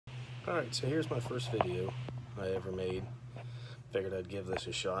Alright, so here's my first video I ever made. Figured I'd give this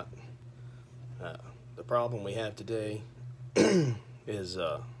a shot. The problem we have today is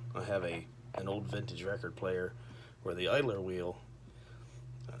I have an old vintage record player where the idler wheel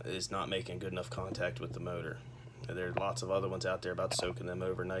is not making good enough contact with the motor. There's lots of other ones out there about soaking them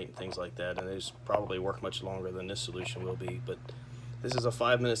overnight and things like that, and those probably work much longer than this solution will be, but this is a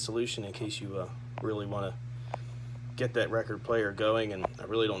 5-minute solution in case you really want to get that record player going, and I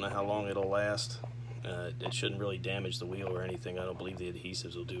really don't know how long it'll last. It shouldn't really damage the wheel or anything. I don't believe the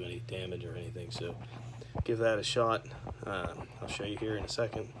adhesives will do any damage or anything, so give that a shot. I'll show you here in a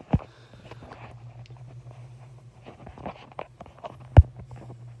second.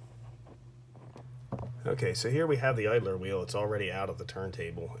 Okay, so here we have the idler wheel. It's already out of the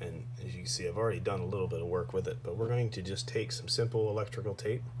turntable, and as you can see, I've already done a little bit of work with it, but we're going to just take some simple electrical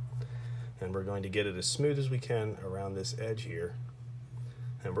tape and we're going to get it as smooth as we can around this edge here,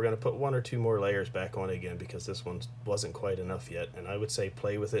 and we're going to put 1 or 2 more layers back on again because this one wasn't quite enough yet, and I would say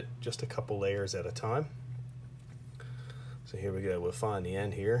play with it just a couple layers at a time. So here we go. We'll find the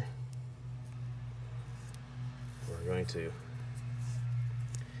end here. We're going to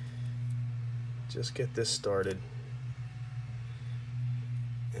just get this started,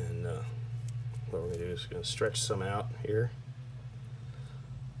 and what we're going to do is going to stretch some out here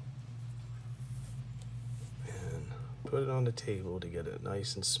and put it on the table to get it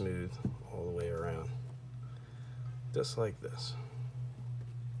nice and smooth all the way around, just like this.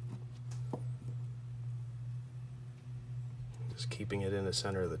 Just keeping it in the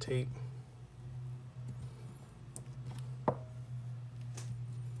center of the tape.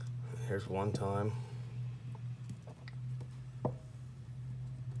 Here's one time.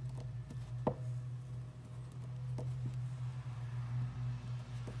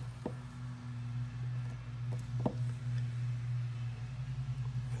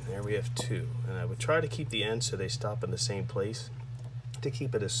 And there we have 2. And I would try to keep the ends so they stop in the same place to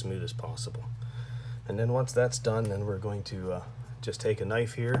keep it as smooth as possible. And then once that's done, then we're going to just take a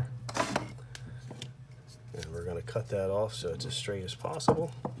knife here and we're going to cut that off so it's as straight as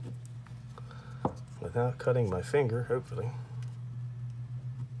possible, without cutting my finger, hopefully.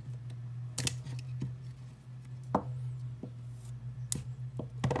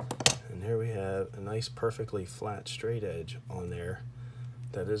 And there we have a nice perfectly flat straight edge on there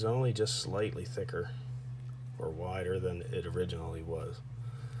that is only just slightly thicker or wider than it originally was.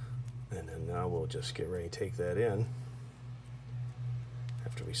 And then now we'll just get ready to take that in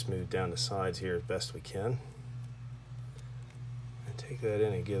after we smooth down the sides here as best we can, and take that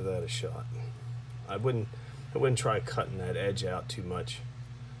in and give that a shot. I wouldn't try cutting that edge out too much.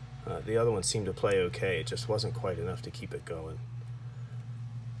 The other one seemed to play okay. It just wasn't quite enough to keep it going.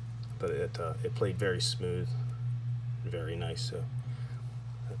 But it played very smooth, very nice. So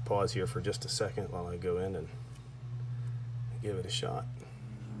I'll pause here for just a second while I go in and give it a shot.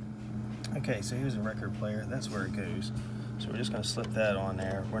 Okay, so here's a record player. That's where it goes. So we're just going to slip that on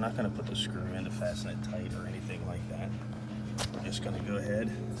there. We're not going to put the screw in to fasten it tight or anything like that. We're just going to go ahead.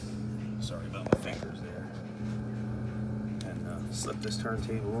 Sorry about my fingers there. And slip this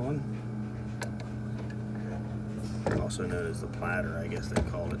turntable on. Also known as the platter, I guess they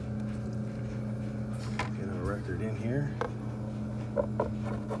call it. Get our record in here.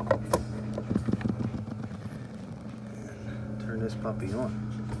 And turn this puppy on.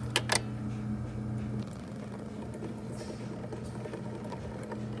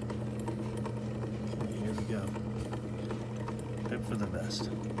 Here we go. Hope for the best.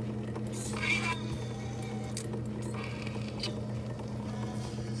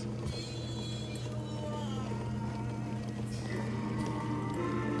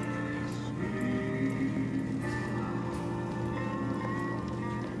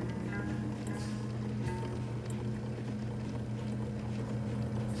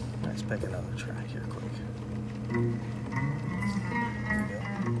 Let's pick another track here quick. There we go.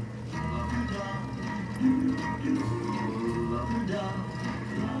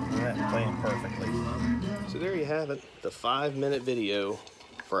 Alright, playing perfectly. So there you have it, the 5-minute video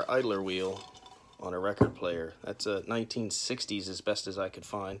for idler wheel on a record player. That's a 1960s as best as I could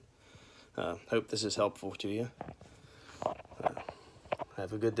find. Hope this is helpful to you.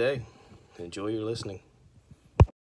 Have a good day. Enjoy your listening.